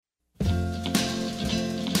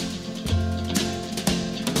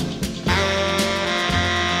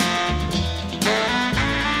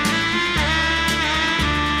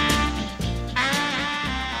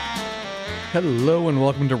Hello and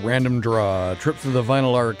welcome to Random Draw, a trip through the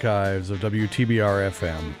vinyl archives of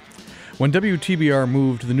WTBR-FM. When WTBR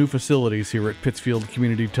moved to the new facilities here at Pittsfield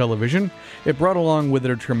Community Television, it brought along with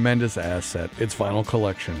it a tremendous asset, its vinyl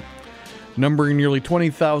collection. Numbering nearly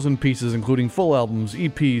 20,000 pieces including full albums,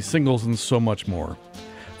 EPs, singles, and so much more.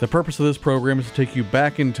 The purpose of this program is to take you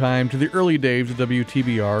back in time to the early days of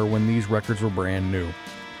WTBR when these records were brand new.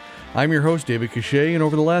 I'm your host, David Cachet, and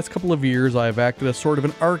over the last couple of years, I have acted as sort of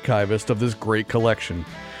an archivist of this great collection.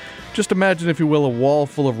 Just imagine, if you will, a wall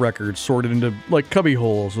full of records sorted into, like, cubby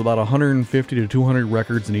holes, with about 150 to 200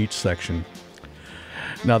 records in each section.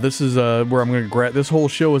 Now, this is where I'm going to grab. This whole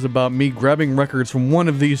show is about me grabbing records from one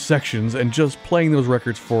of these sections and just playing those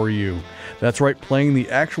records for you. That's right, playing the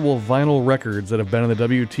actual vinyl records that have been in the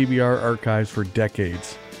WTBR archives for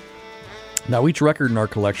decades. Now, each record in our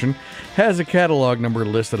collection has a catalog number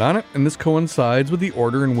listed on it, and this coincides with the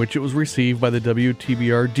order in which it was received by the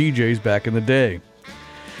WTBR DJs back in the day.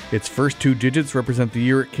 Its first two digits represent the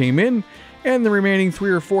year it came in, and the remaining 3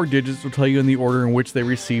 or 4 digits will tell you in the order in which they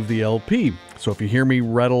received the LP. So if you hear me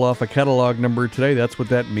rattle off a catalog number today, that's what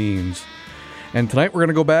that means. And tonight we're going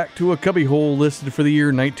to go back to a cubbyhole listed for the year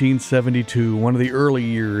 1972, one of the early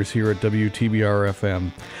years here at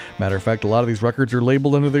WTBR-FM. Matter of fact, a lot of these records are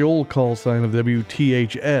labeled under the old call sign of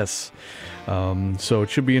WTHS. So it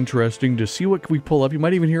should be interesting to see what we pull up. You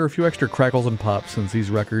might even hear a few extra crackles and pops since these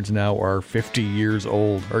records now are 50 years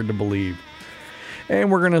old. Hard to believe. And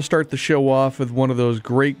we're going to start the show off with one of those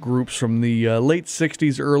great groups from the late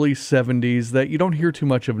 60s, early 70s that you don't hear too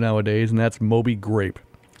much of nowadays, and that's Moby Grape.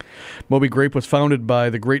 Moby Grape was founded by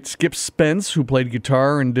the great Skip Spence, who played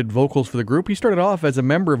guitar and did vocals for the group. He started off as a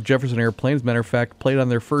member of Jefferson Airplane. As a matter of fact, played on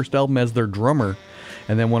their first album as their drummer,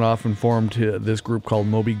 and then went off and formed this group called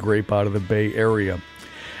Moby Grape out of the Bay Area.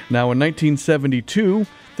 Now, in 1972,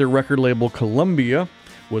 their record label Columbia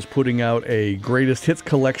was putting out a greatest hits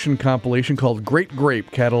collection compilation called Great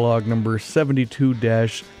Grape, catalog number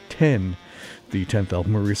 72-10, the 10th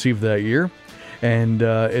album we received that year. And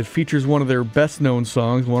it features one of their best-known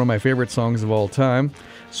songs, one of my favorite songs of all time,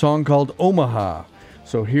 a song called Omaha.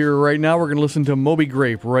 So here right now, we're going to listen to Moby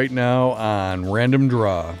Grape right now on Random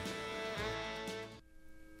Draw.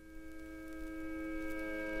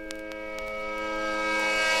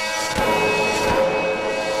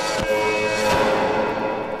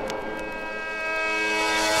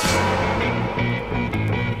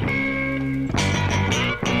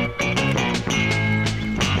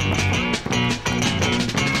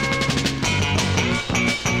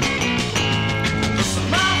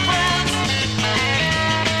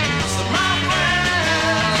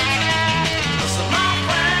 My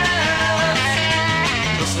friend,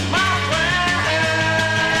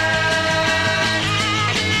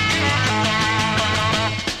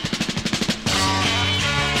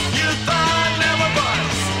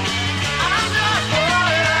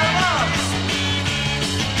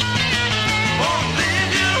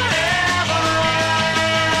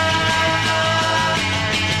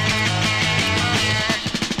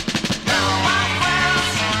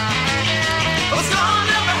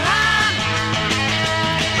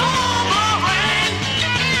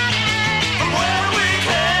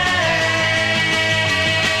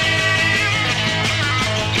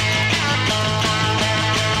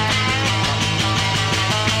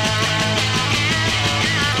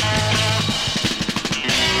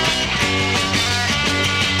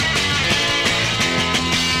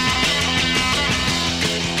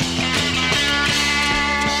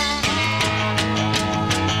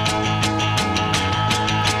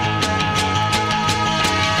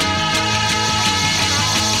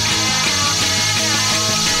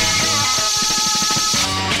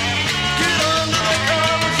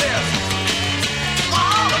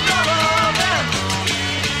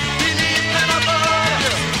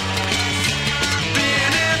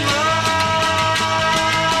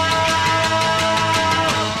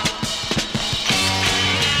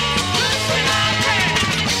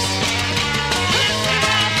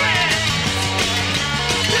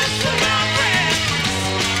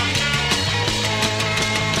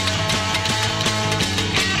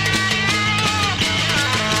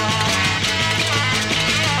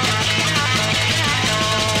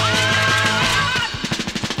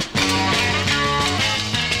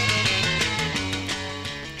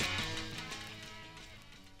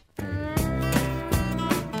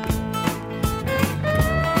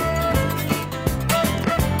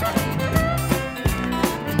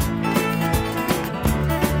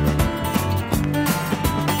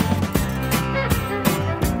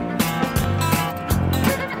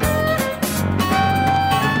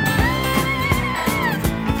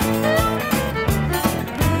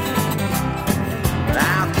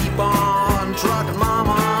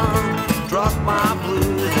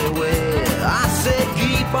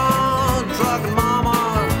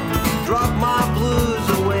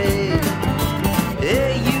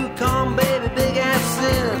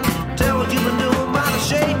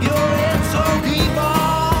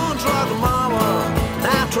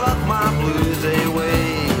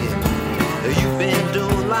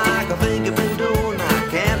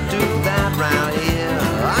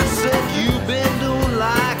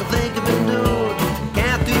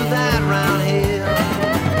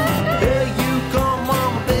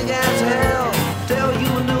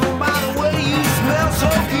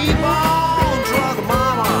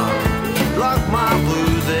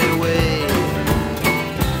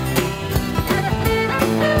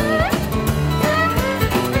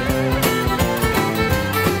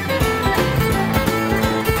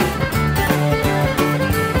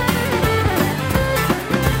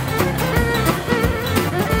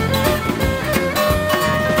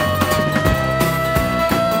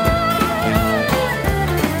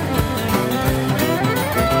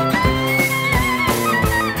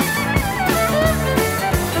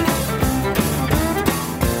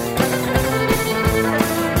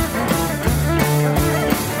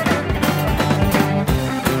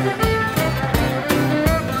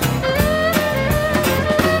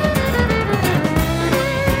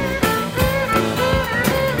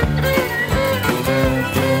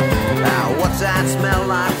 what's that smell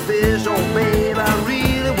like fish? Oh, babe, I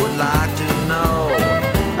really would like to know.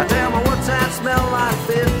 Tell me what's that smell like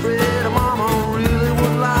fish? Pretty mama really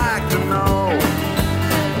would like to know.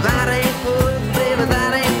 That ain't good, baby,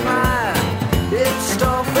 that ain't fine. It's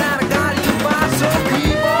stuff that I got you by. So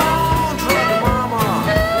keep on trucking, mama,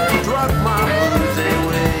 truck my blues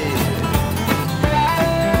away.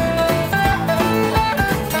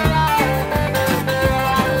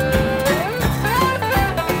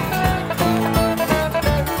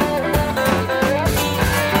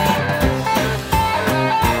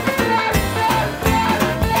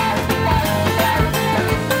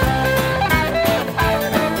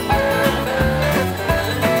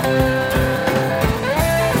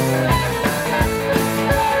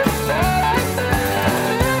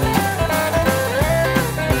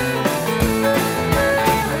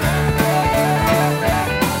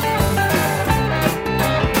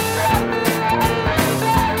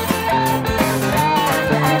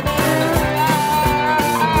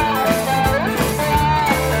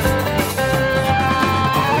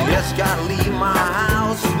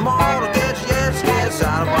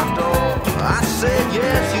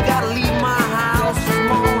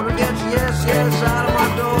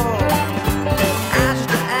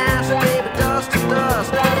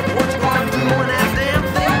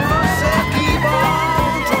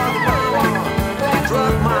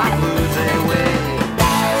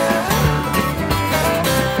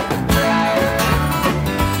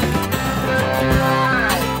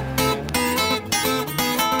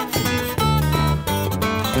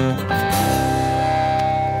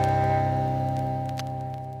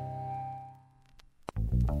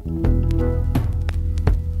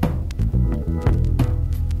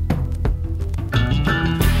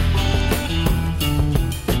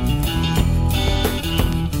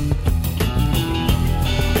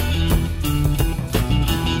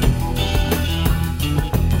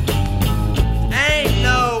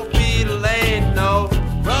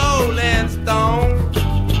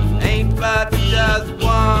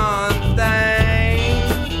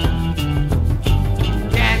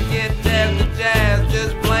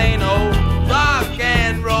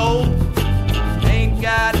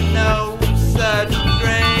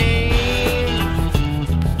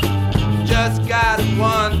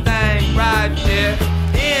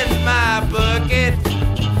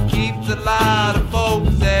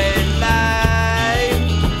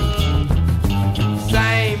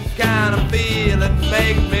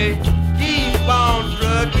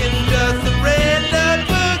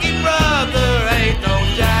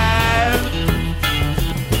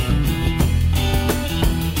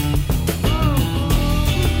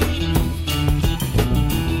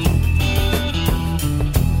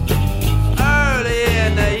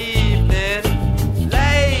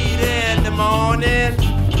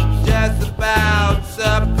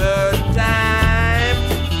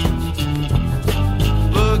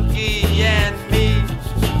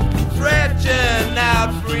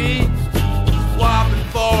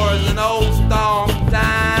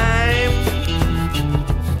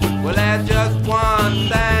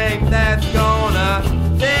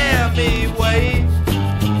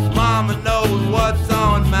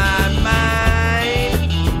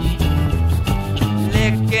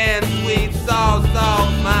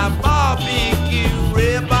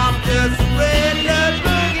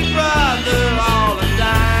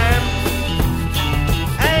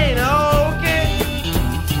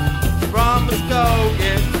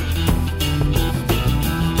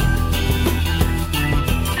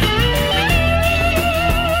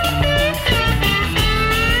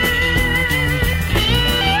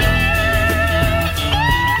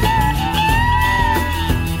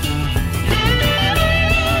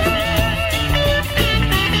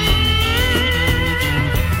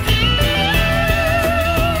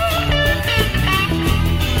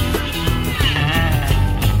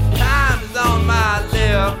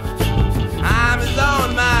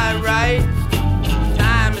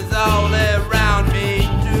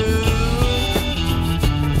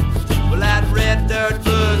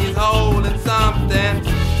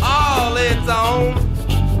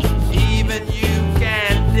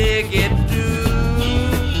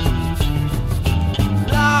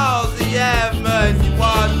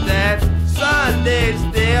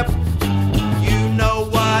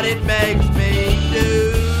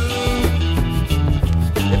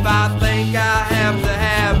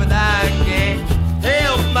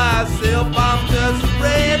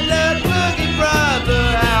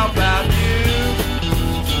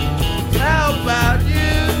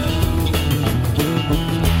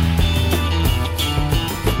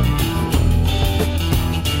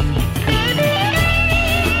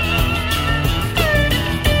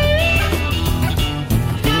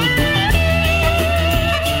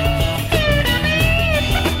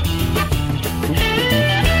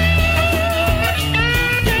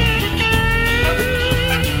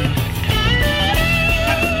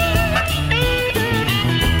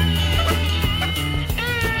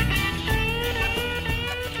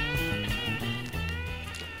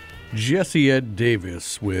 Jesse Ed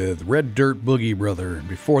Davis with Red Dirt Boogie Brother.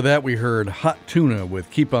 Before that, we heard Hot Tuna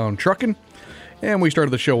with Keep On Truckin'. And we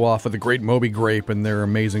started the show off with the great Moby Grape and their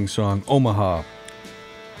amazing song, Omaha.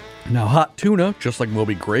 Now, Hot Tuna, just like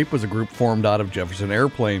Moby Grape, was a group formed out of Jefferson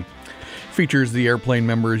Airplane. Features the Airplane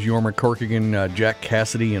members Jorma Corrigan, Jack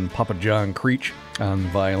Cassidy, and Papa John Creech on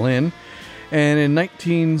violin. And in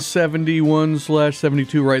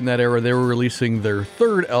 1971/72, right in that era, they were releasing their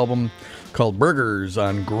third album called Burgers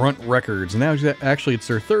on Grunt Records. And now, actually, it's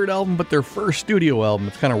their third album, but their first studio album.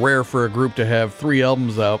 It's kind of rare for a group to have 3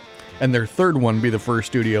 albums out, and their third one be the first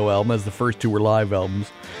studio album, as the first 2 were live albums.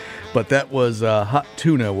 But that was Hot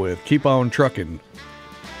Tuna with Keep On Truckin',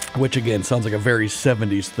 which, again, sounds like a very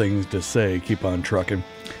 70s thing to say, Keep On Truckin'.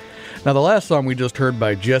 Now, the last song we just heard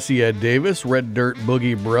by Jesse Ed Davis, Red Dirt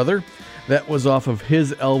Boogie Brother, that was off of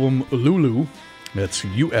his album Ululu. That's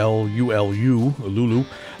U-L-U-L-U, Ululu.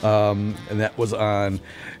 And that was on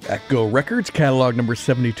Echo Records, catalog number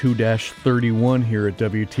 72-31 here at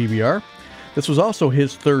WTBR. This was also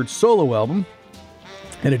his third solo album.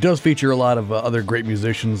 And it does feature a lot of other great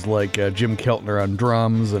musicians like Jim Keltner on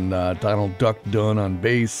drums and Donald Duck Dunn on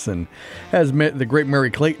bass, and has the great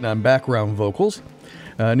Mary Clayton on background vocals.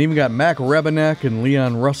 And even got Mac Rebennack and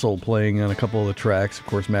Leon Russell playing on a couple of the tracks. Of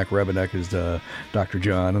course, Mac Rebennack is Dr.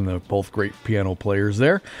 John, and they're both great piano players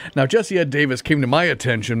there. Now, Jesse Ed Davis came to my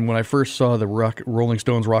attention when I first saw the Rolling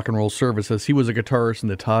Stones Rock and Roll Services. He was a guitarist in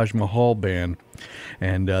the Taj Mahal band,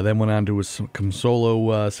 and then went on to some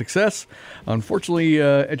solo success. Unfortunately,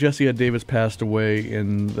 Jesse Ed Davis passed away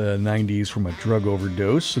in the 90s from a drug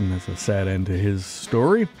overdose, and that's a sad end to his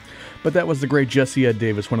story. But that was the great Jesse Ed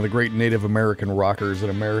Davis, one of the great Native American rockers in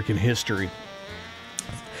American history,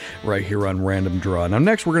 right here on Random Draw. Now,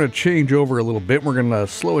 next, we're going to change over a little bit. We're going to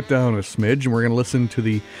slow it down a smidge, and we're going to listen to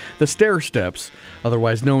the Stair Steps,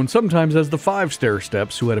 otherwise known sometimes as the Five Stair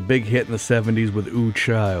Steps, who had a big hit in the 70s with Ooh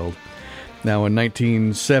Child. Now, in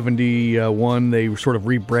 1971, they sort of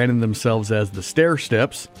rebranded themselves as the Stair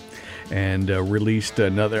Steps, and released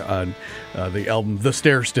another on the album The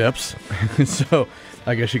Stair Steps. So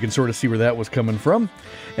I guess you can sort of see where that was coming from.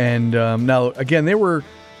 And now, again,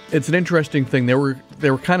 it's an interesting thing. They were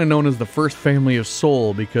kind of known as the first family of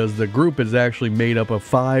soul, because the group is actually made up of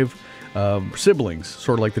 5 siblings,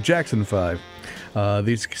 sort of like the Jackson 5.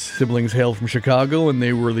 These siblings hailed from Chicago, and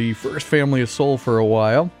they were the first family of soul for a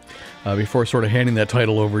while, before sort of handing that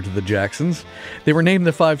title over to the Jacksons. They were named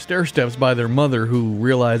the Five Stair Steps by their mother, who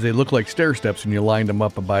realized they looked like stair steps when you lined them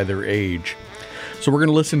up by their age. So we're going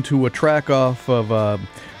to listen to a track off of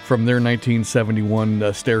from their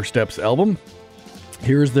 1971 Stair Steps album.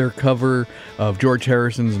 Here's their cover of George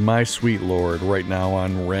Harrison's My Sweet Lord, right now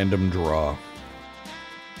on Random Draw.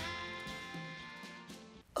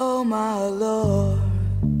 Oh, my Lord,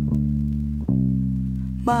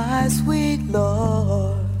 my sweet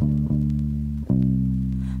Lord,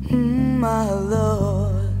 my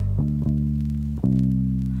Lord,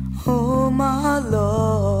 oh, my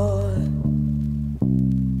Lord,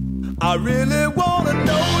 I really want to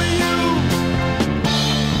know you,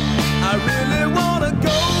 I really want to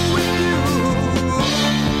go with you,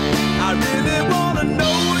 I really want to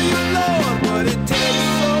know you, Lord, but it takes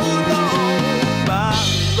so long, my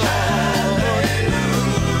Lord,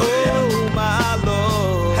 oh, my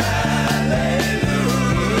Lord,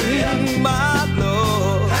 hallelujah, my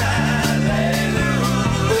Lord,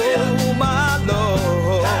 hallelujah, oh, my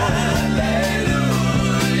Lord,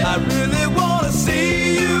 hallelujah, I really want to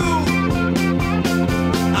see you,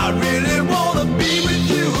 I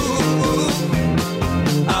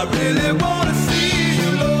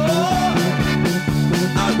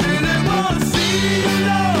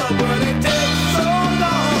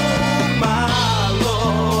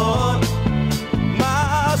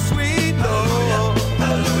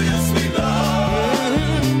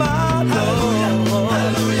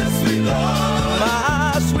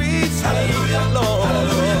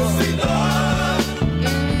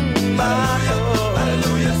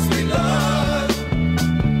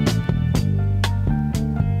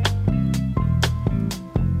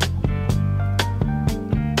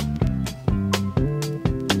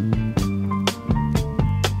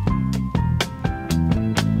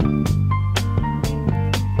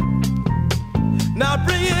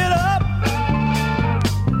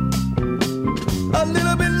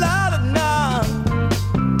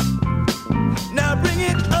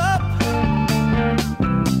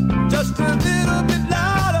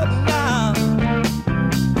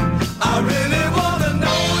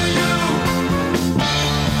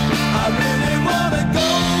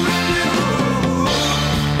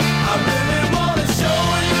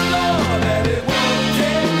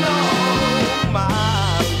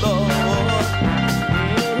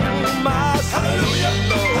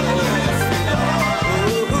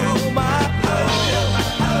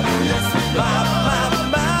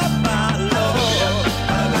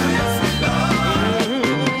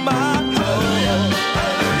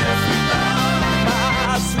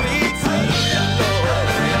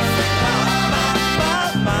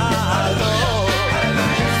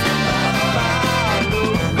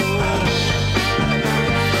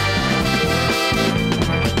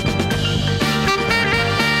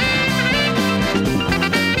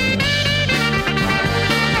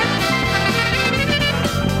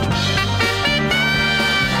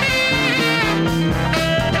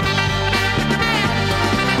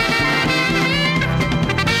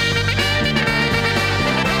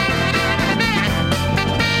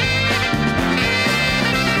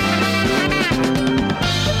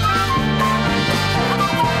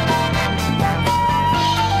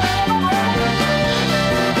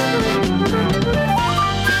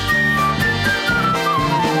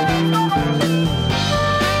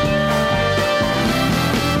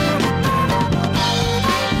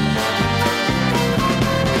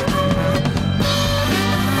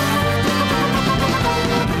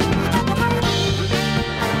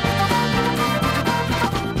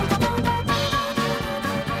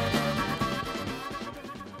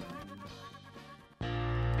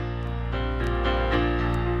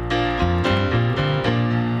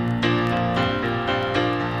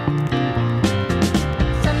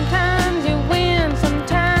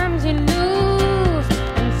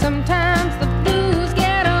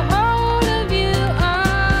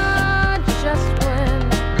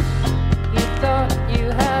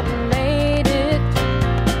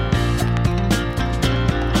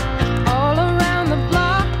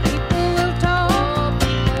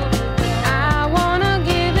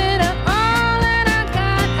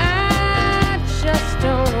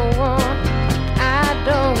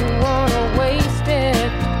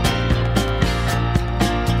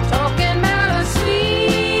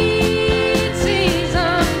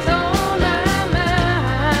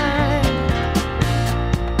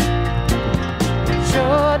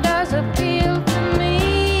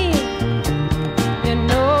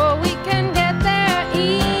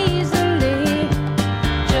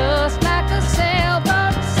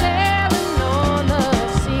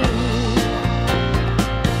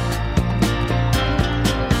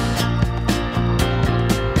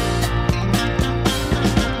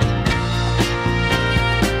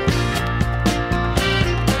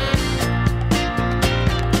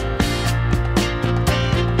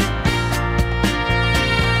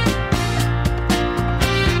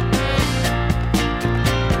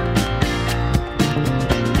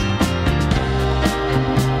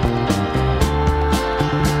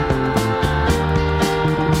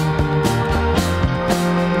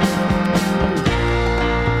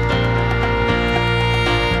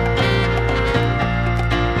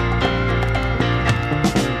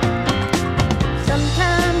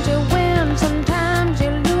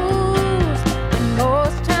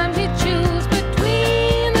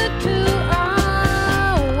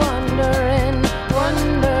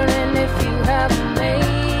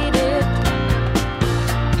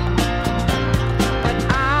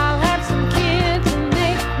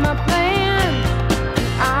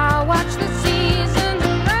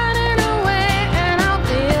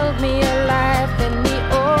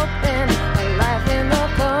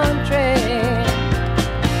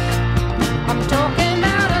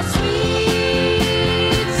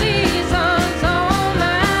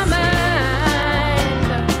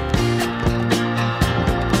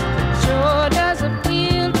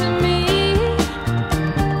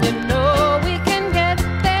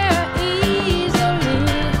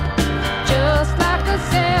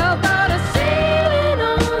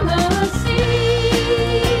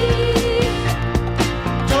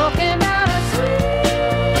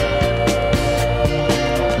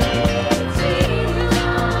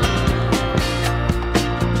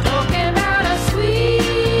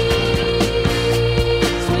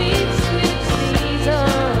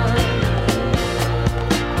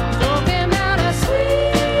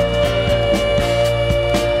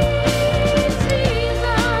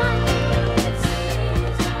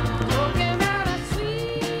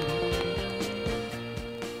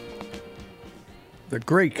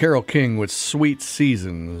Great Carole King with Sweet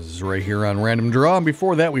Seasons right here on Random Draw. And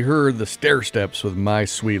before that, we heard the Stair Steps with My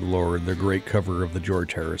Sweet Lord, their great cover of the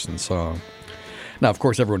George Harrison song. Now, of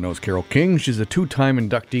course, everyone knows Carole King. She's a two-time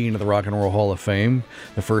inductee into the Rock and Roll Hall of Fame,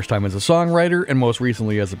 the first time as a songwriter and most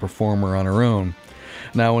recently as a performer on her own.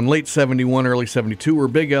 Now, in late 71, early 72, her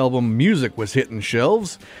big album Music was hitting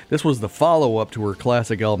shelves. This was the follow-up to her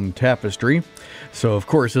classic album Tapestry. So, of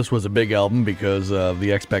course, this was a big album because of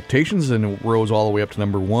the expectations, and it rose all the way up to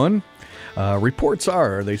number one. Reports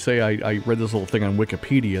are, they say, I read this little thing on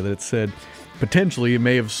Wikipedia that it said potentially it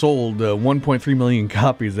may have sold 1.3 million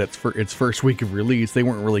copies for its first week of release. They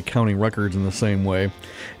weren't really counting records in the same way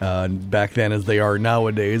back then as they are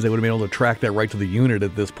nowadays. They would have been able to track that right to the unit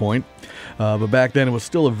at this point. But back then it was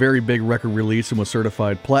still a very big record release and was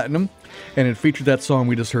certified platinum. And it featured that song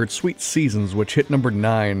we just heard, Sweet Seasons, which hit number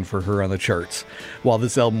 9 for her on the charts. While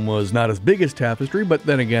this album was not as big as Tapestry, but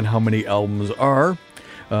then again, how many albums are?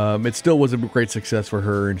 It still was a great success for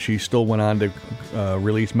her, and she still went on to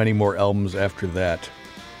release many more albums after that.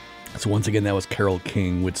 So once again, that was Carole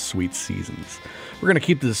King with Sweet Seasons. We're going to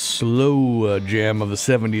keep this slow jam of the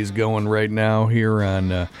 70s going right now here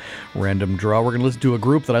on Random Draw. We're going to listen to a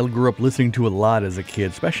group that I grew up listening to a lot as a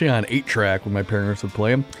kid, especially on 8-track when my parents would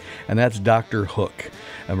play them, and that's Dr. Hook.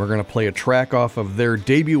 And we're going to play a track off of their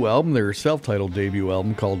debut album, their self-titled debut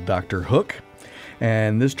album called Dr. Hook.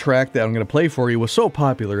 And this track that I'm going to play for you was so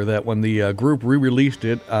popular that when the group re-released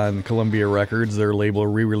it on Columbia Records, their label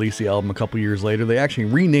re-released the album a couple years later, they actually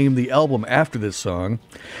renamed the album after this song,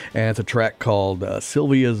 and it's a track called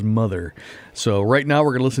Sylvia's Mother. So right now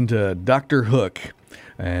we're going to listen to Dr. Hook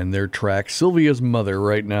and their track Sylvia's Mother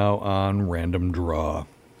right now on Random Draw.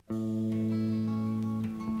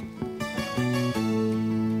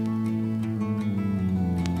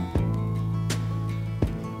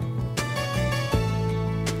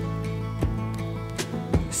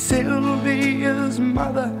 Sylvia's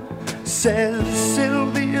mother says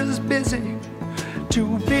Sylvia's busy,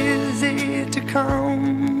 too busy to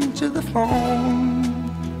come to the phone.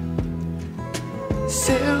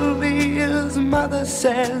 Sylvia's mother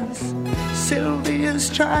says Sylvia's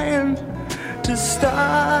trying to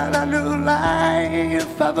start a new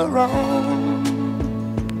life of her own.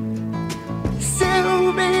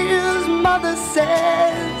 Sylvia's mother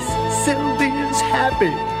says Sylvia's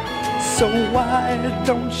happy, so why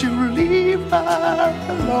don't you leave her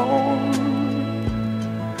alone?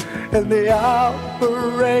 And the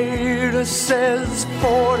operator says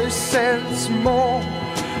 40 cents more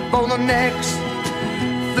for the next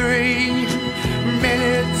 3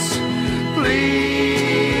 minutes.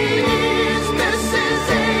 Please, Mrs.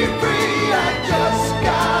 Avery, I just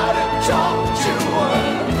gotta talk to her.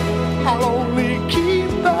 I'll only keep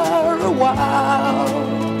her a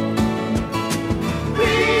while.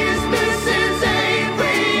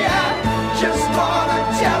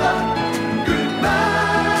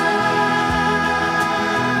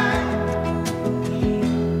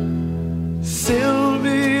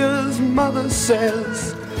 Mother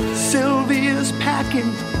says Sylvia's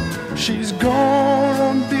packing, she's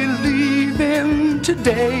gonna be leaving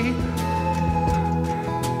today.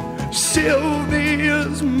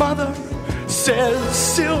 Sylvia's mother says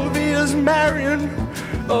Sylvia's marrying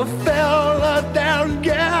a fella down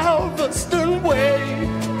Galveston Way.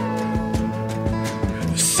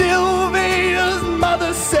 Sylvia's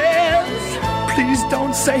mother says, please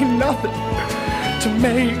don't say nothing to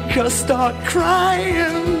make her start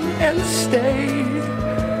crying and stay.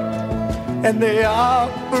 And the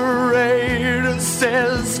operator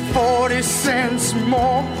says 40 cents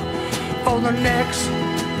more for the next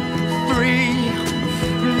 3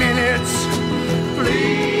 minutes.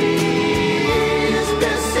 Please,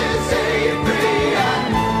 Mrs. Avery, I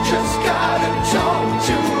just gotta talk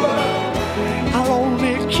to her. I'll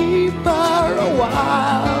only keep her a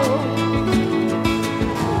while.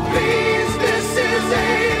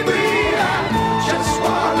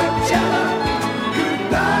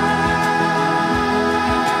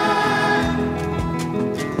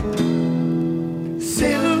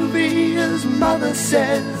 Mother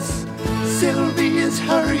says Sylvia's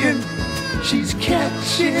hurrying, she's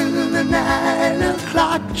catching the 9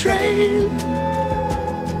 o'clock train.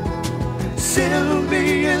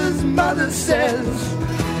 Sylvia's mother says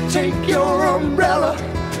take your umbrella,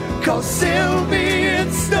 'cause Sylvia,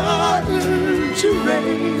 it's starting to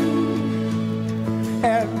rain.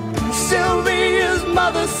 And Sylvia's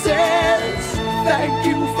mother says thank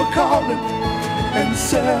you for calling, and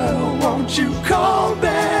sir, won't you call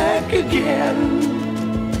back again?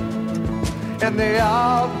 And the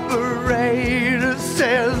operator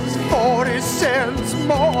says 40 cents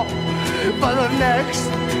more for the next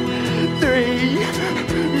 3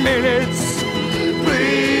 minutes,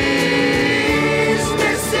 please.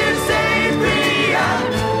 This is Adrian,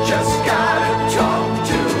 just gotta talk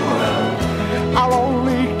to her. I'll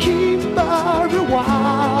only keep her a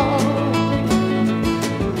while.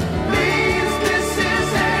 Please, this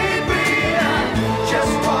is Adrian,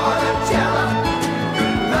 just wanna tell her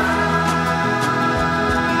goodbye.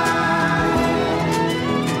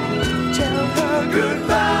 Tell her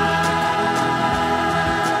goodbye.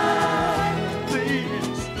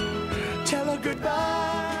 Please, tell her goodbye.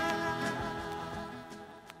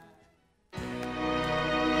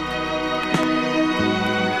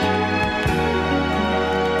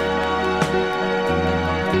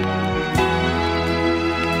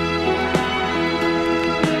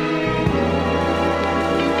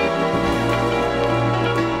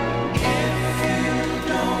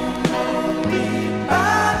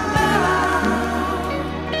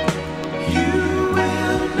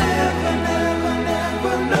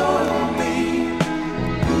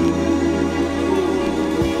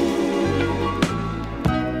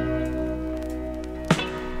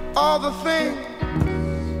 All the things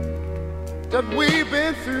that we've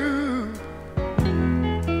been through,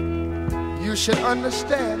 you should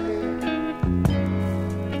understand me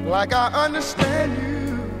like I understand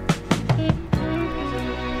you.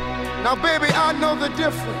 Now, baby, I know the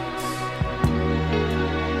difference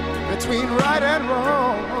between right and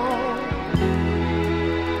wrong.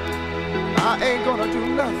 I ain't gonna do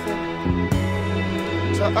nothing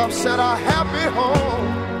to upset our happy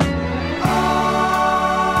home.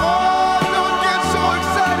 Don't get so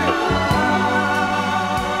excited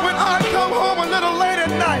when I come home a little late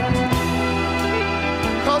at night,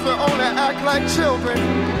 'cause we only act like children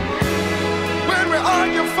when we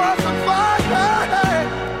argue, fuss, and fight. Hey,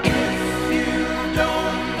 if you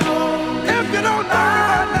don't know me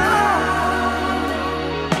right now,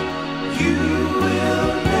 you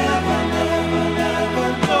will never, never, never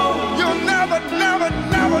know. You'll never, never,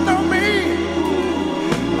 never know me.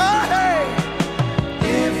 Oh, hey.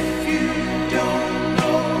 If you don't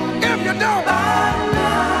know me,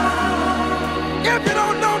 if you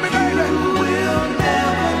don't know me, baby, you will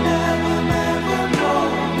never, never, never know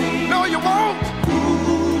me. No, you won't.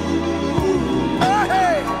 Oh,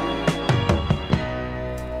 hey.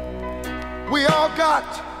 We all got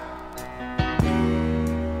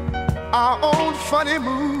our own funny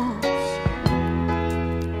moves.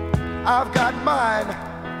 I've got mine.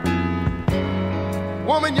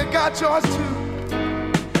 Woman, you got yours too.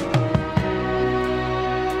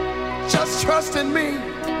 Just trust in me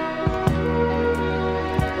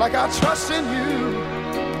like I trust in you.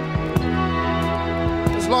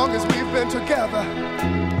 As long as we've been together,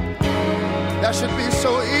 that should be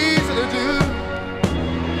so easy to do.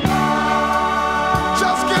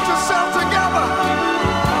 Just get yourself together,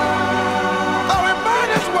 or we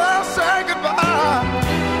might as well say goodbye.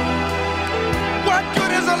 What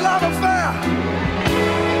good is a love affair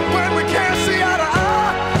when we can't see eye to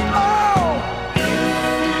eye? Oh,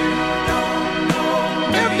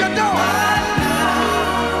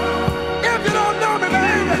 if you don't know me,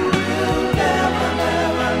 baby, you'll never,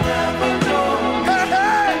 never, never know me. Hey,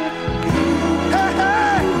 hey, hey,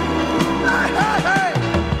 hey, hey, hey, hey.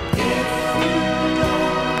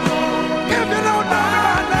 If you don't know me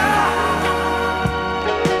right now,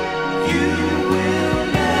 you will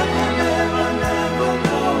never, never, never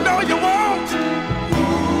know. No, you won't.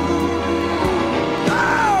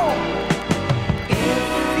 No.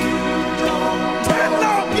 If you don't 10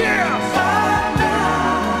 long years.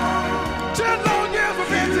 10 long years we've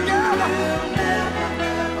been together. Never,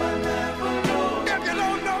 never, never know. If you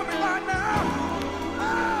don't know me right now.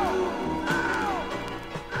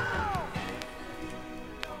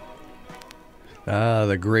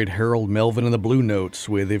 The great Harold Melvin and the Blue Notes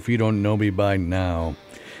with If You Don't Know Me By Now.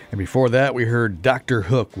 And before that, we heard Dr.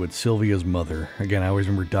 Hook with Sylvia's Mother. Again, I always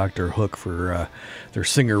remember Dr. Hook for their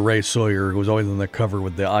singer Ray Sawyer, who was always on the cover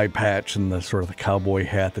with the eye patch and the sort of the cowboy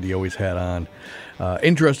hat that he always had on.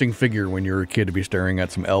 Interesting figure when you're a kid to be staring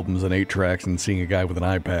at some albums and 8-tracks and seeing a guy with an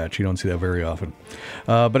eye patch. You don't see that very often.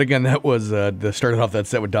 But again, that was started off that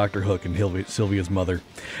set with Dr. Hook and Sylvia's Mother.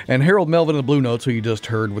 And Harold Melvin and the Blue Notes, who you just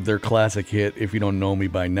heard with their classic hit, If You Don't Know Me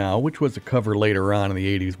By Now, which was a cover later on in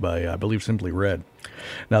the 80s by, I believe, Simply Red.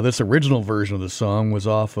 Now, this original version of the song was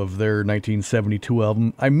off of their 1972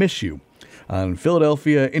 album, I Miss You, on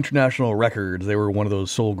Philadelphia International Records. They were one of those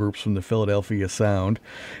soul groups from the Philadelphia Sound,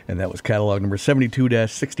 and that was catalog number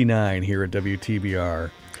 72-69 here at WTBR.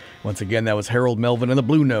 Once again, that was Harold Melvin and the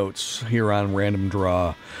Blue Notes here on Random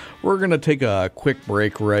Draw. We're going to take a quick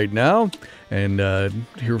break right now and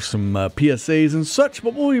hear some PSAs and such,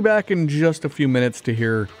 but we'll be back in just a few minutes to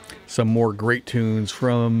hear some more great tunes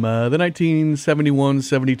from the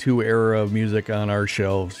 1971-72 era of music on our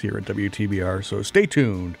shelves here at WTBR, so stay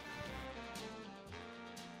tuned.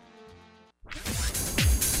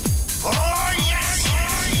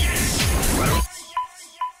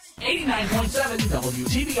 89.7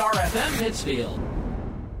 WTBR FM Pittsfield.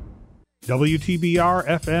 WTBR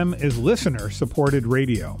FM is listener-supported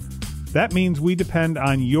radio. That means we depend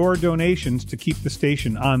on your donations to keep the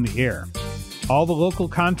station on the air. All the local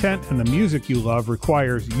content and the music you love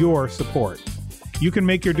requires your support. You can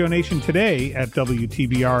make your donation today at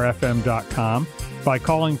WTBRFM.com by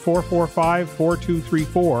calling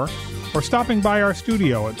 445-4234 or stopping by our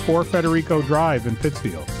studio at 4 Federico Drive in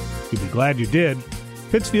Pittsfield. You'll be glad you did.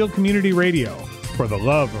 Pittsfield Community Radio, for the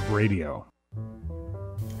love of radio.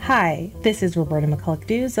 Hi, this is Roberta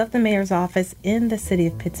McCulloch-Dews of the Mayor's Office in the City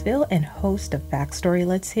of Pittsfield and host of Backstory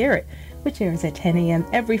Let's Hear It, which airs at 10 a.m.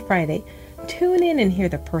 every Friday. Tune in and hear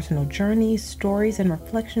the personal journeys, stories, and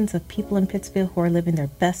reflections of people in Pittsfield who are living their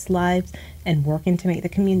best lives and working to make the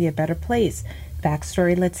community a better place.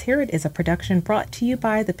 Backstory Let's Hear It is a production brought to you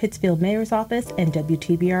by the Pittsfield Mayor's Office and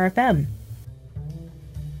WTBR FM.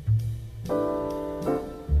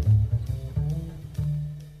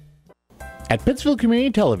 At Pittsfield Community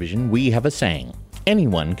Television, we have a saying: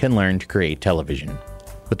 anyone can learn to create television.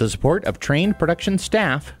 With the support of trained production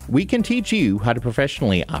staff, we can teach you how to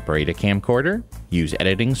professionally operate a camcorder, use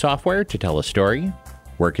editing software to tell a story,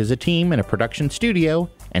 work as a team in a production studio,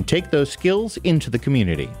 and take those skills into the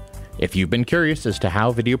community. If you've been curious as to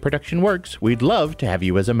how video production works, we'd love to have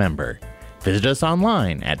you as a member. Visit us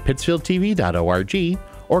online at pittsfieldtv.org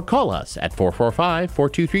or call us at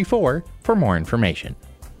 445-4234 for more information.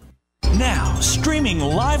 Now, streaming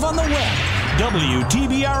live on the web,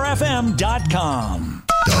 WTBRFM.com.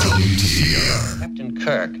 WTBR. Captain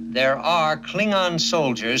Kirk, there are Klingon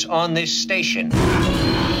soldiers on this station.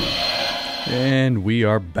 And we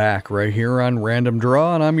are back right here on Random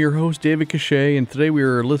Draw, and I'm your host, David Cachet, and today we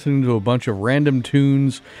are listening to a bunch of random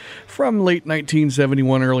tunes from late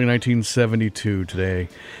 1971, early 1972 today,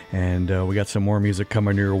 and we got some more music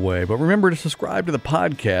coming your way. But remember to subscribe to the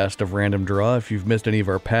podcast of Random Draw if you've missed any of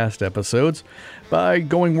our past episodes by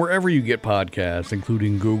going wherever you get podcasts,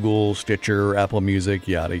 including Google, Stitcher, Apple Music,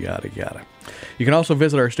 yada, yada, yada. You can also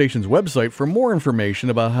visit our station's website for more information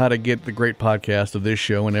about how to get the great podcast of this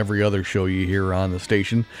show and every other show you hear on the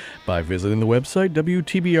station by visiting the website,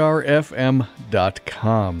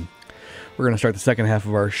 WTBRFM.com. We're going to start the second half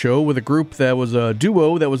of our show with a group that was a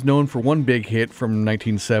duo that was known for one big hit from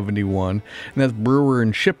 1971, and that's Brewer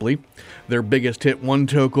and Shipley. Their biggest hit, One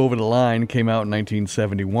Toke Over the Line, came out in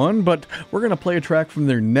 1971, but we're going to play a track from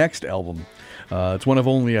their next album. It's one of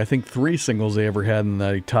only, I think, 3 singles they ever had in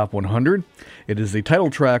the top 100. It is the title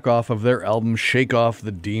track off of their album Shake Off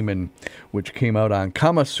the Demon, which came out on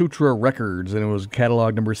Kama Sutra Records, and it was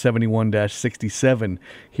catalog number 71-67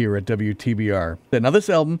 here at WTBR. Now this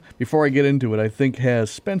album, before I get into it, I think has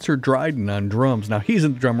Spencer Dryden on drums. Now he's a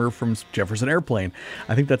drummer from Jefferson Airplane.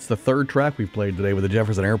 I think that's the third track we've played today with the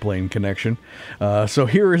Jefferson Airplane connection. So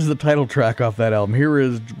here is the title track off that album. Here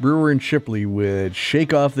is Brewer and Shipley with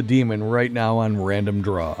Shake Off the Demon right now on Random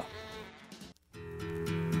Draw.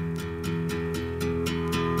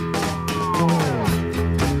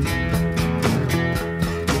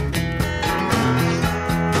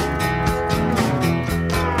 Everybody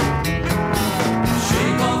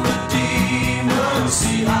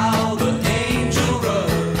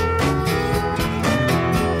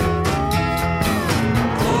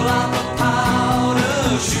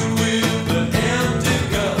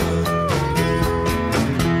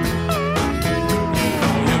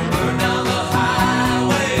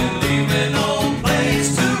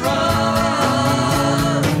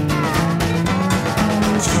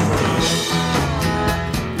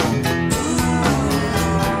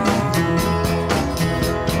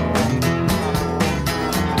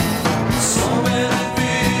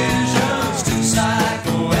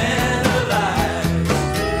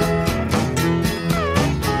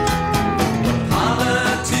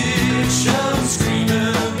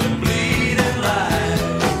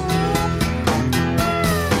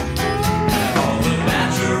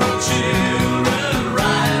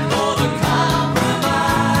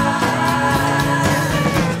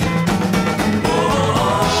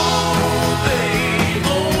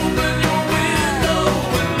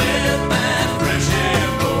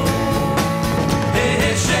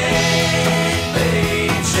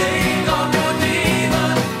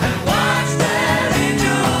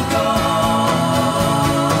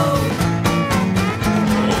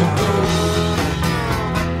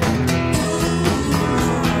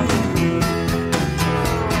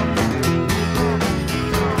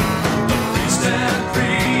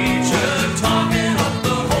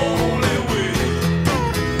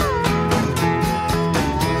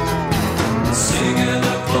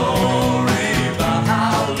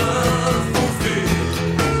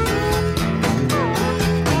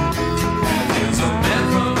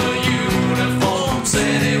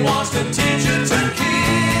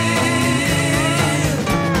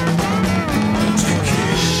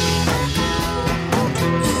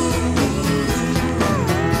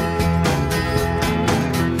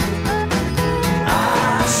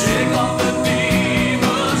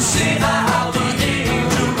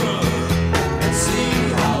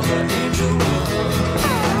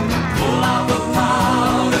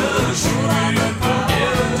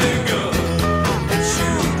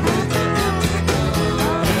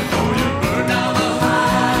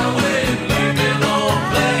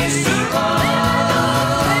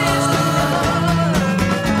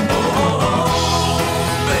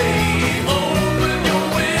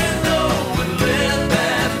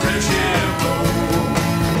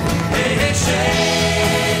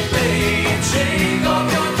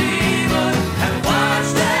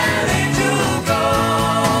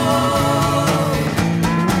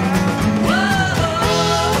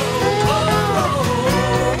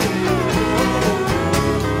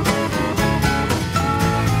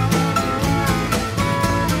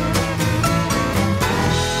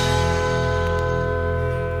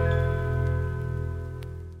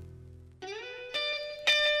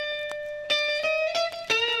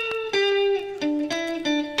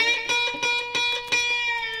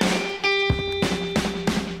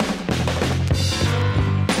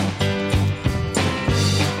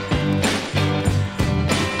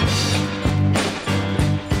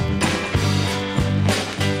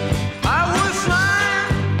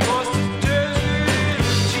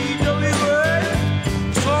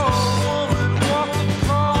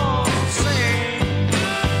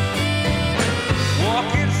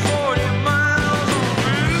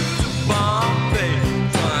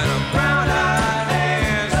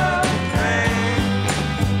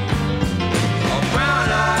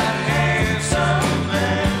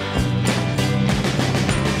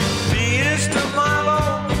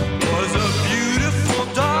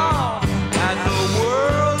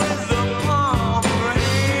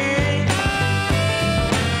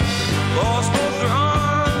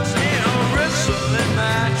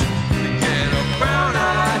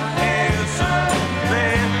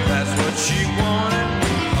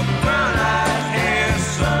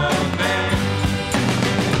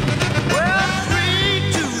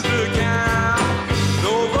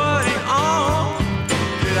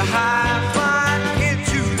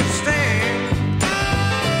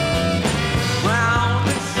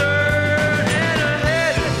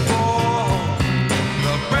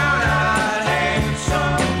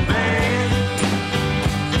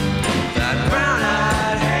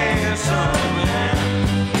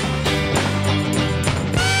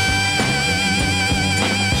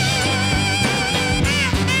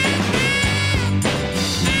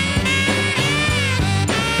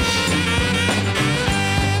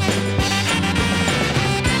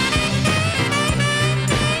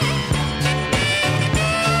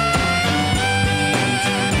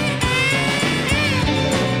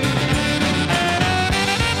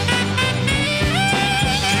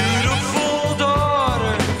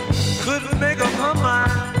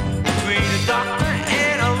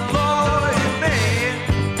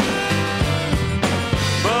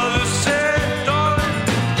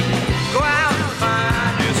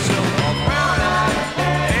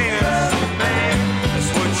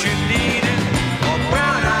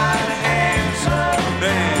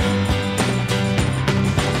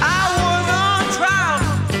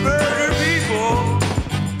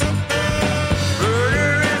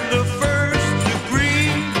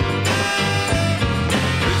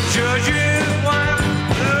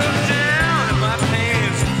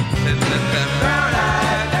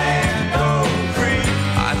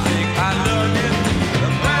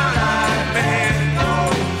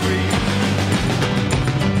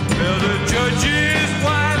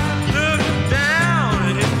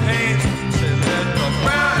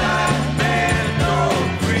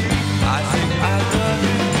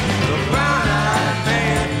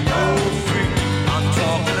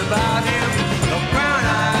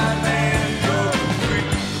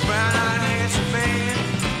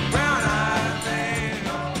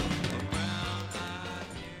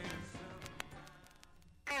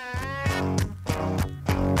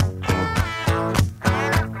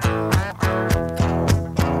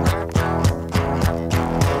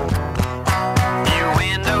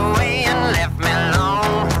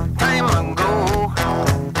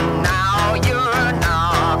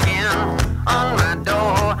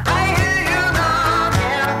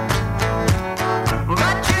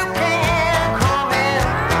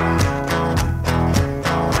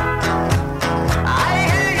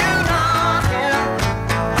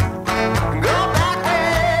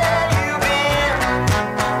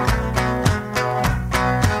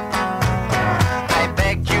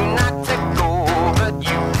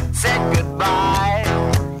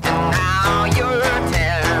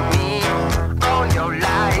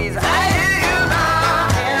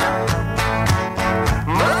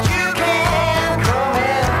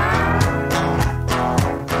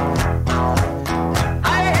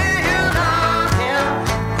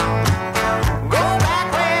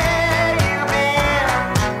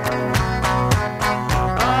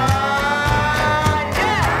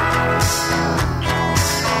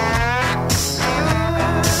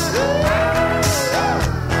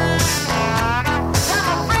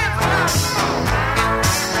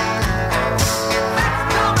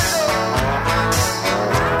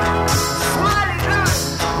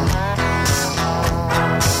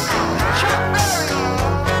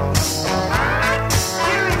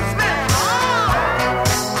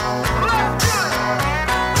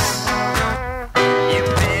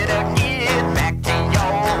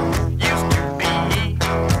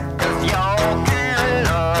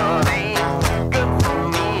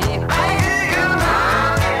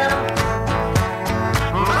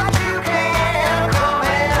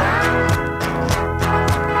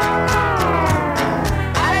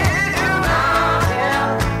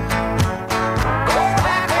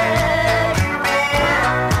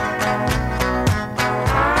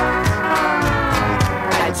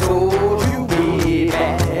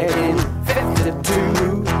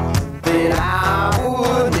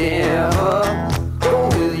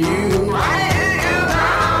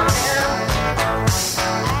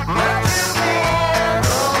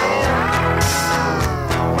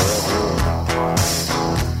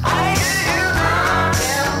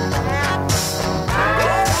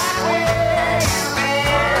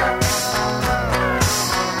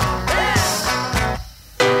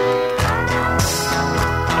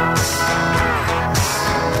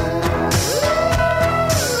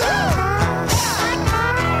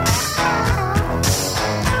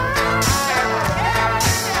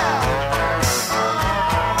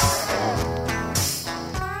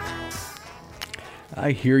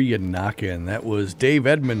I Hear You Knockin'. That was Dave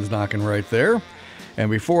Edmunds knocking right there. And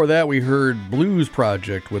before that, we heard Blues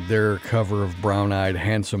Project with their cover of Brown Eyed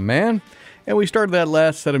Handsome Man. And we started that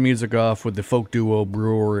last set of music off with the folk duo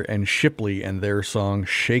Brewer and Shipley and their song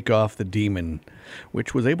Shake Off the Demon,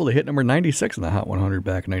 which was able to hit number 96 in the Hot 100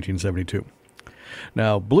 back in 1972.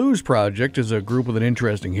 Now, Blues Project is a group with an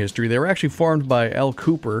interesting history. They were actually formed by Al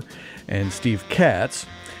Cooper and Steve Katz,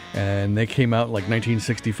 and they came out in like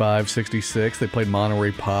 1965, 66. They played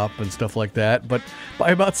Monterey Pop and stuff like that, but by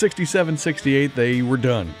about 67, 68, they were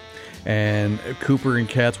done. And Cooper and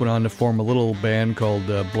Katz went on to form a little band called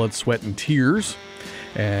Blood, Sweat, and Tears.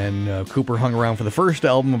 And Cooper hung around for the first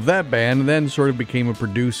album of that band and then sort of became a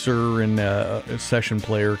producer and a session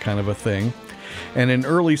player kind of a thing. And in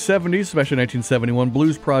early 70s, especially 1971,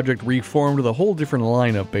 Blues Project reformed with a whole different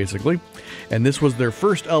lineup, basically. And this was their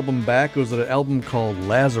first album back. It was an album called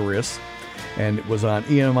Lazarus, and it was on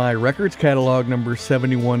EMI Records, catalog number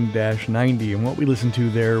 71-90. And what we listened to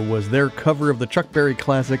there was their cover of the Chuck Berry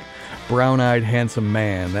classic, Brown Eyed Handsome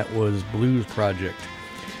Man. That was Blues Project.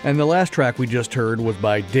 And the last track we just heard was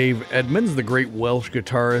by Dave Edmunds, the great Welsh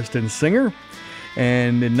guitarist and singer.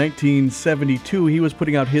 And in 1972, he was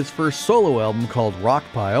putting out his first solo album called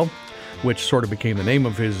Rockpile, which sort of became the name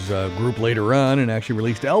of his group later on, and actually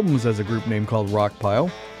released albums as a group name called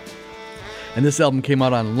Rockpile. And this album came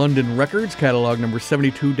out on London Records, catalog number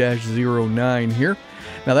 72-09 here.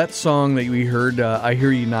 Now that song that we heard, I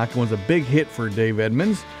Hear You Knockin', was a big hit for Dave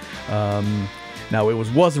Edmunds. Now, it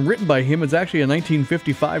wasn't written by him. It's actually a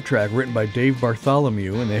 1955 track written by Dave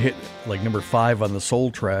Bartholomew, and they hit like number 5 on the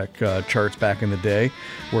Soul Track charts back in the day,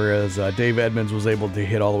 whereas Dave Edmunds was able to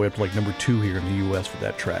hit all the way up to like number 2 here in the U.S. with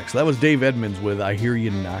that track. So that was Dave Edmunds with I Hear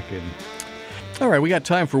You Knockin'. All right, we got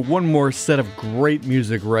time for one more set of great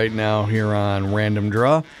music right now here on Random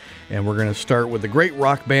Draw. And we're going to start with the great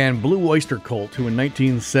rock band Blue Oyster Cult, who in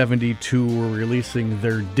 1972 were releasing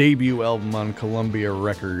their debut album on Columbia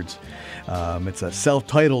Records. It's a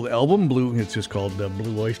self-titled album. It's just called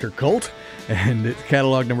Blue Oyster Cult, and it's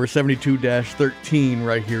catalog number 72-13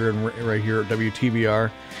 right here at WTBR.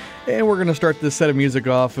 And we're going to start this set of music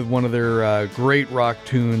off with one of their great rock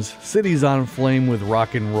tunes, Cities on Flame with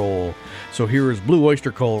Rock and Roll. So here is Blue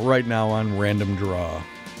Oyster Cult right now on Random Draw.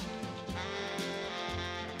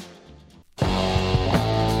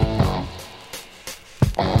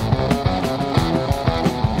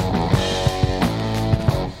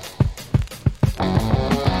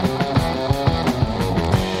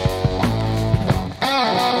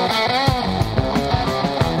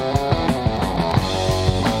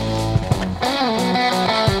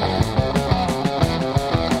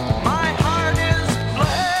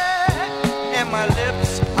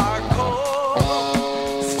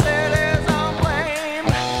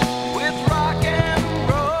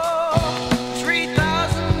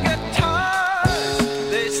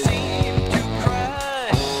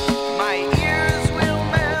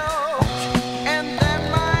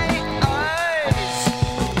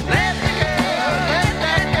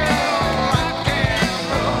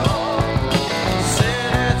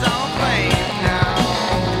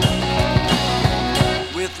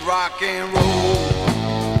 Rock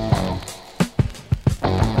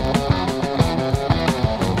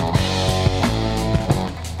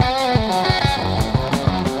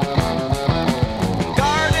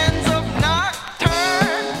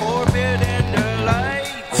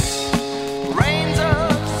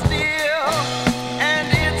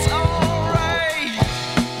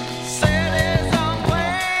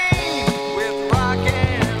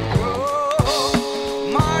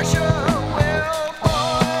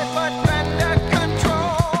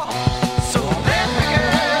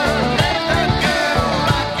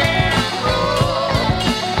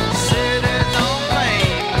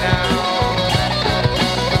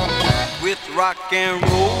and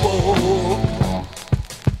roll.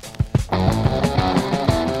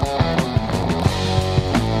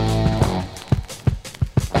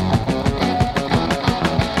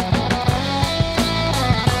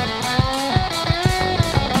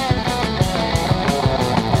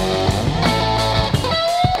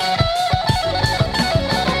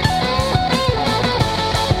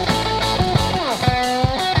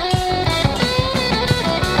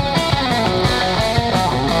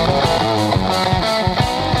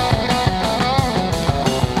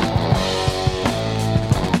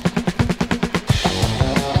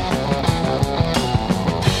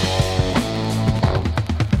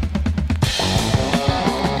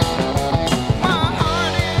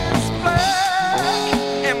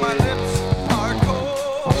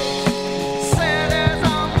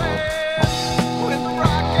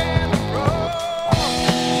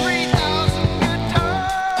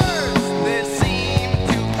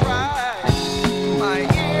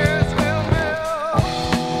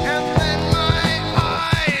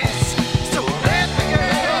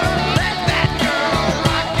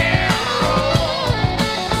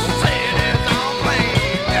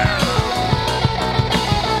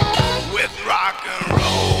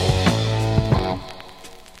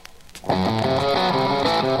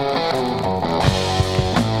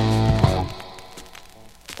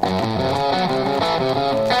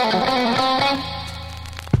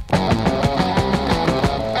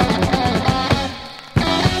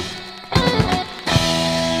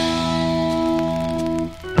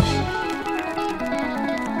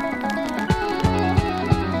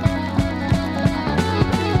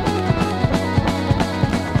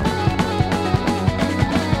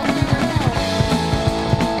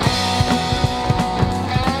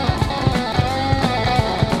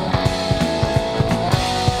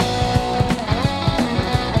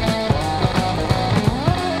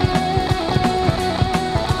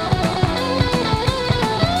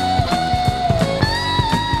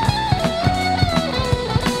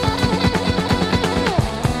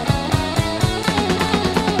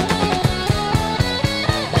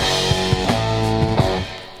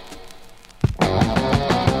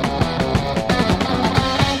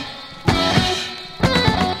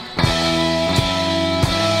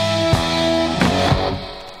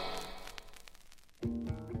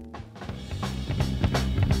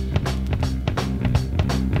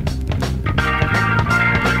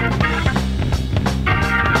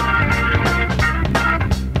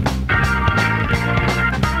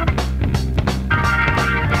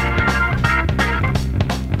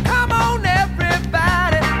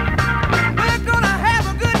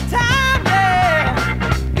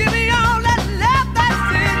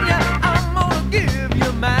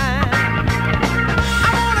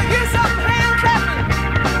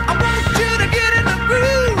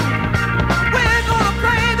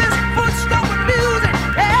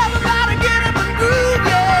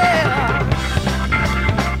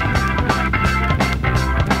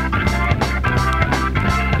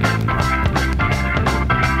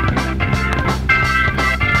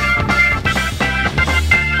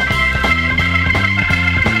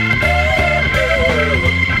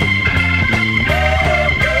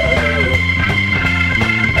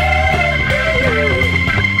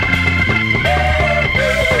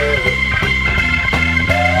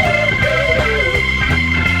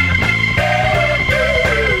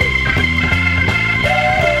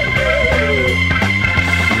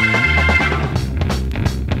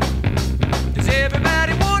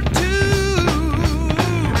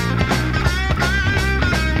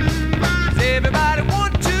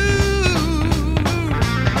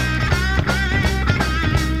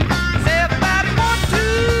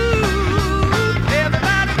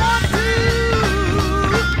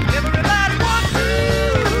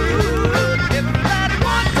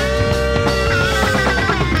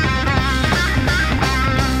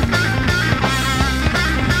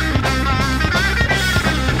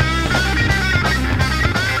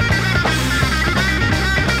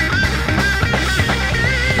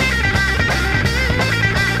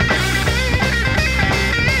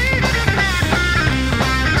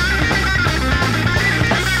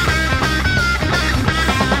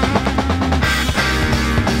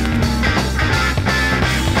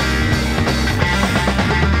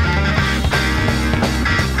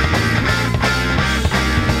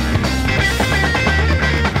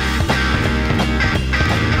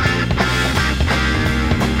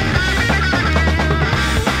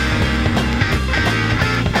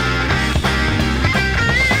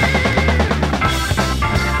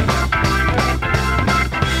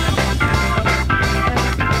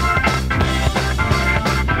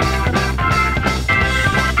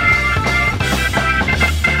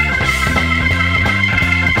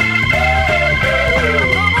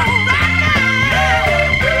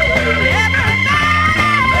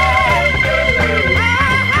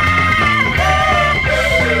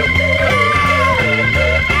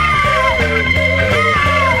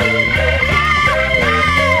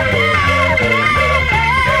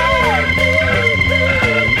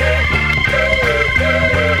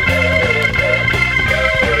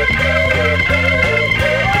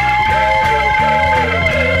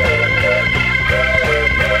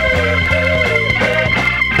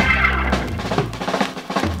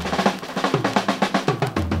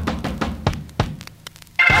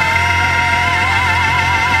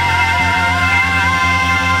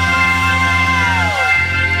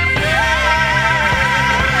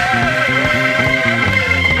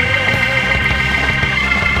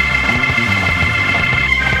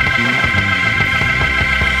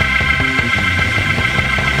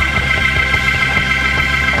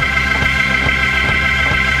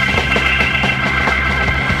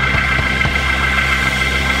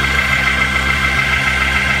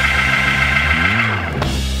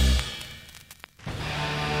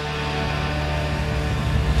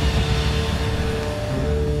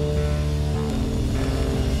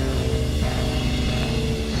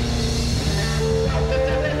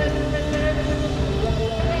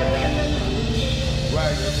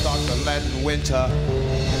 the lead and winter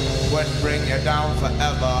would bring you down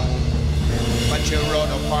forever. But you rode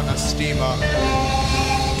upon a steamer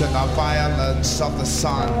to the violence of the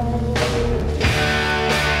sun.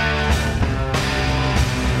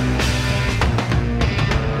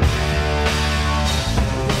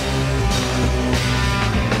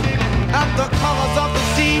 At the colors of the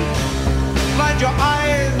sea, blind your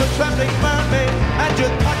eyes with trembling mermaid, and you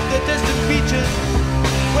touch the distant beaches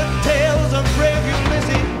with tales of brave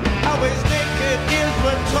Ulysses, how his naked ears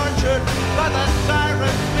were tortured by the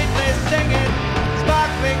sirens sweetly singing.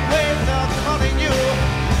 Sparkling waves are calling you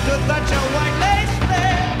to touch your white lace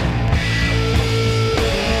bed.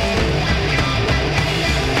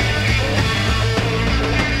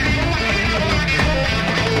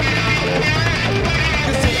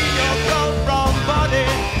 You see your gold brown body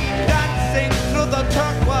dancing through the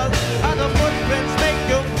turquoise, and the footprints make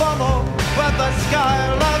you follow where the sky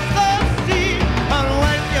loves the sea. And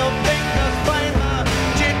when your fingers find her,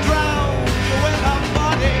 she drowns you in her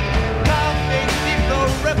body, carving deep the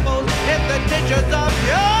ripples in the ditches of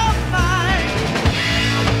your mind.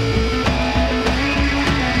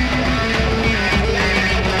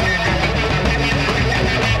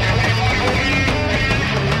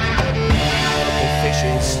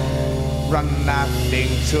 Fishes run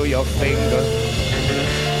laughing to your finger.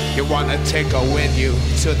 You wanna take her with you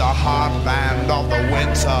to the heartland of the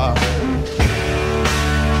winter.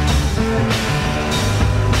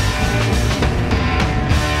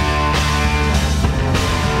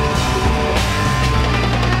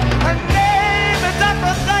 Her name is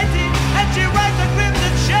Aphrodite, and she rides a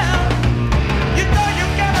crimson shell. You know you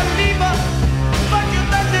gotta leave her, but you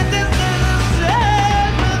left it in the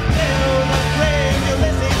sand. The brave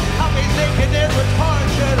Ulysses, how his nakedness was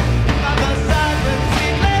tortured by the sirens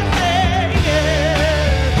sweetly singing.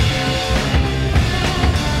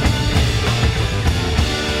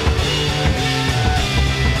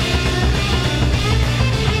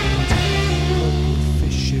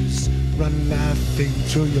 Fishes run laughing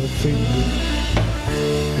through your fingers.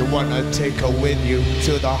 You wanna take her with you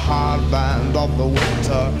to the hard land of the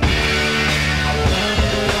winter.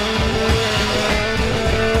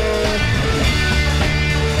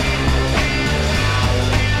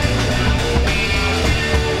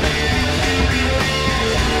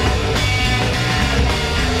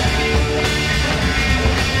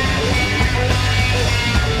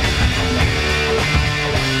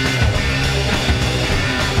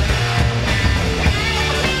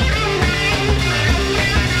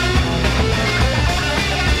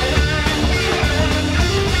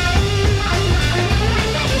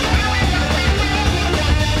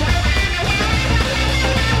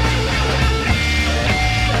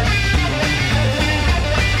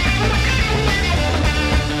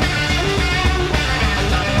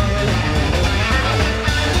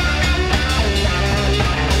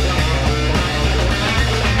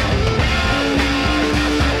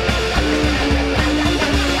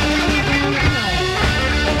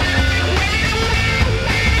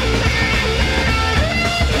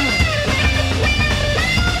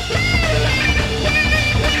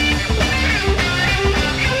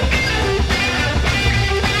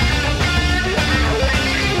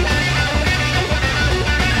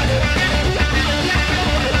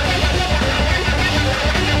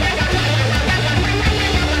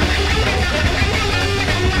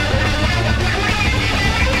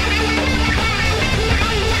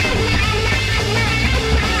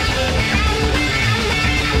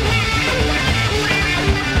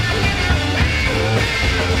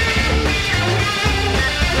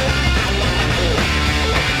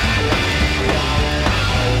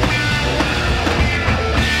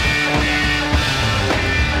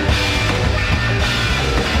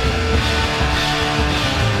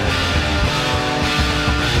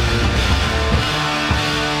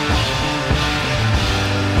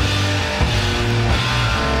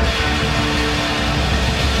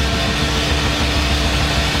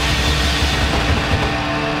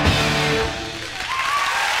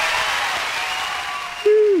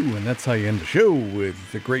 That's how you end the show,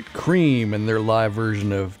 with the Great Cream and their live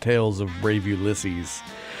version of Tales of Brave Ulysses.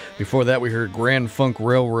 Before that, we heard Grand Funk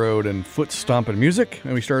Railroad and Foot Stompin' Music,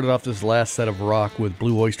 and we started off this last set of rock with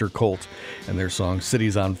Blue Oyster Cult and their song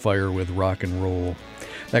Cities on Fire with Rock and Roll.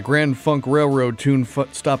 That Grand Funk Railroad tune,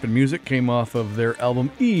 Foot Stompin' Music, came off of their album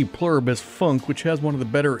E Pluribus Funk, which has one of the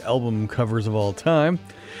better album covers of all time.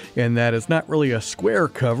 And that is not really a square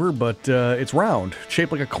cover, but it's round,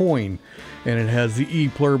 shaped like a coin. And it has the E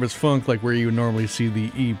Pluribus Funk, like where you would normally see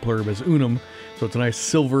the E Pluribus Unum. So it's a nice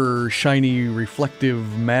silver, shiny,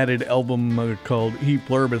 reflective, matted album called He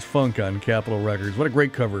Pluribus Funk on Capitol Records. What a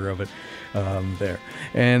great cover of it there.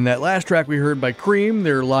 And that last track we heard by Cream,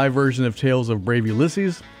 their live version of Tales of Brave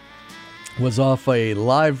Ulysses, was off a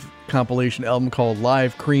live compilation album called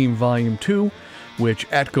Live Cream Volume 2, which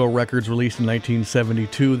Atco Records released in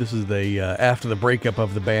 1972. This is the after the breakup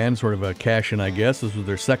of the band, sort of a cash-in, I guess. This was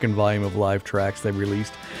their second volume of live tracks they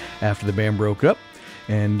released after the band broke up.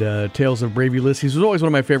 And Tales of Brave Ulysses was always one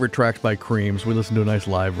of my favorite tracks by Cream, so we listened to a nice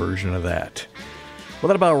live version of that. Well,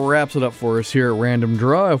 that about wraps it up for us here at Random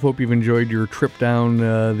Draw. I hope you've enjoyed your trip down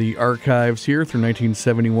the archives here through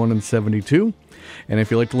 1971 and 72. And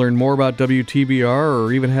if you'd like to learn more about WTBR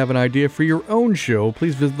or even have an idea for your own show,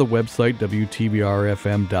 please visit the website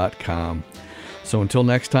WTBRFM.com. So until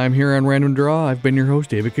next time here on Random Draw, I've been your host,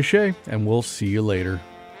 David Cachet, and we'll see you later.